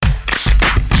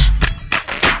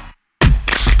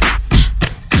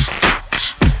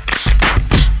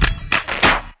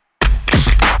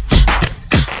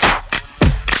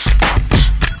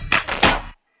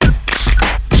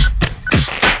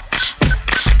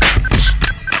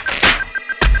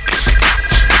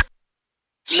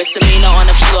Misdemeanor on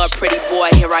the floor, pretty boy,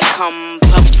 here I come.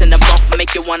 Pumps in the bump,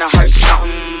 make you wanna hurt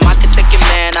something. I can take your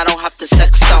man, I don't have to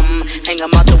sex some. Hang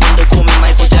him out the window, call me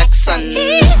Michael Jackson.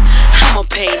 I'm a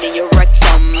pain in your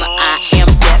rectum. I am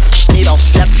that they don't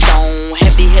step on.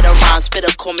 Heavy hitter rhymes,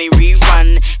 spitter, call me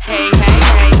rerun. Hey, hey,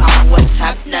 hey, what's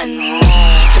happening?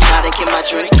 Hypnotic in my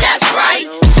drink, that's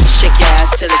right. Shake your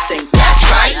ass till it stink, that's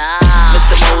right.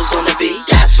 Mr. Mo's on the beat,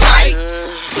 that's right.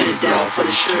 Put it down for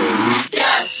the stream,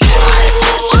 that's right.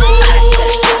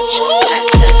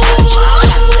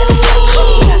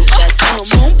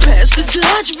 Come on, pass the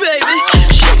Dutch, baby.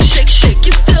 Shake, shake, shake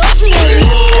your stuff, ladies.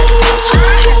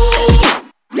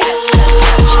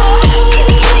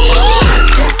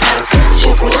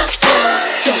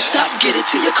 Don't stop, get it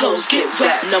till your clothes get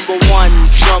wet. Number one,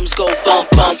 drums go bump,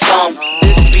 bump, bump.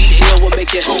 This beat here will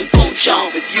make it home, boom,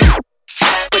 jump. If you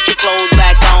put your clothes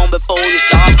back on before you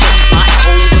start putting my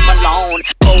holes in my lawn.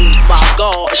 Oh my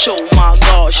gosh,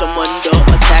 I'm under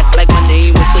attack like my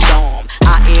name is Saddam.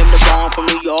 I am the bomb from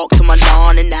New York to my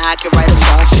lawn, and I can write a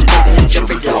song for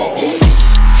Jeffrey Dawn.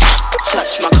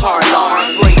 Touch my car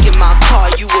alarm, breaking my car,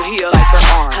 you will hear like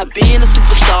her arm. I've been a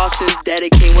superstar since Daddy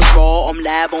King was raw. I'm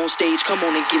live on stage, come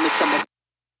on and give me some of.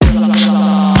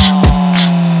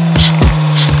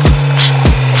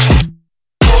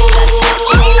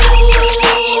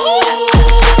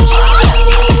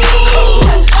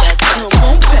 Come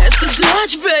on, pass the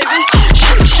Dutch, baby.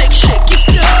 Shake, shake, shake your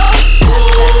stuff.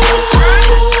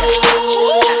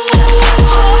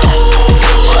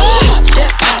 Pop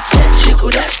that,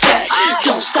 jiggle that fat.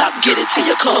 Don't stop, get it till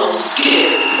your clothes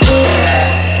get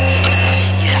wet.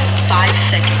 You have 5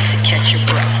 seconds to catch your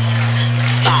breath.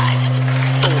 5,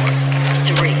 4,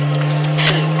 3,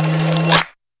 2, 1.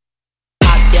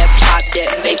 Pop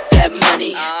that, make that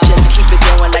money. Just keep it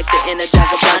going like the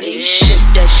Energizer Bunny. Shake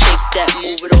that,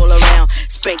 move it all around.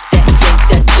 Spank that, yank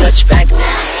that Dutch back down.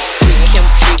 Freak him,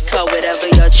 freak her, whatever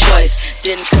your choice.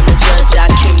 Didn't come to judge, I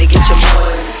came to get your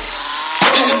voice.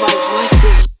 My voice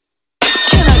is.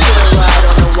 Can I get a ride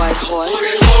on a white horse?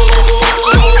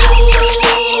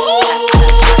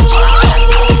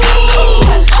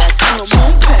 Come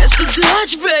on, pass the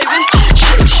Dutch, baby.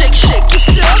 Shake, shake, shake your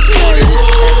stuff, ladies.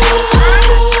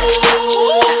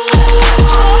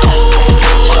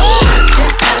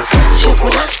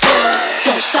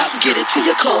 Don't stop, get it till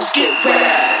your clothes get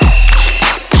wet.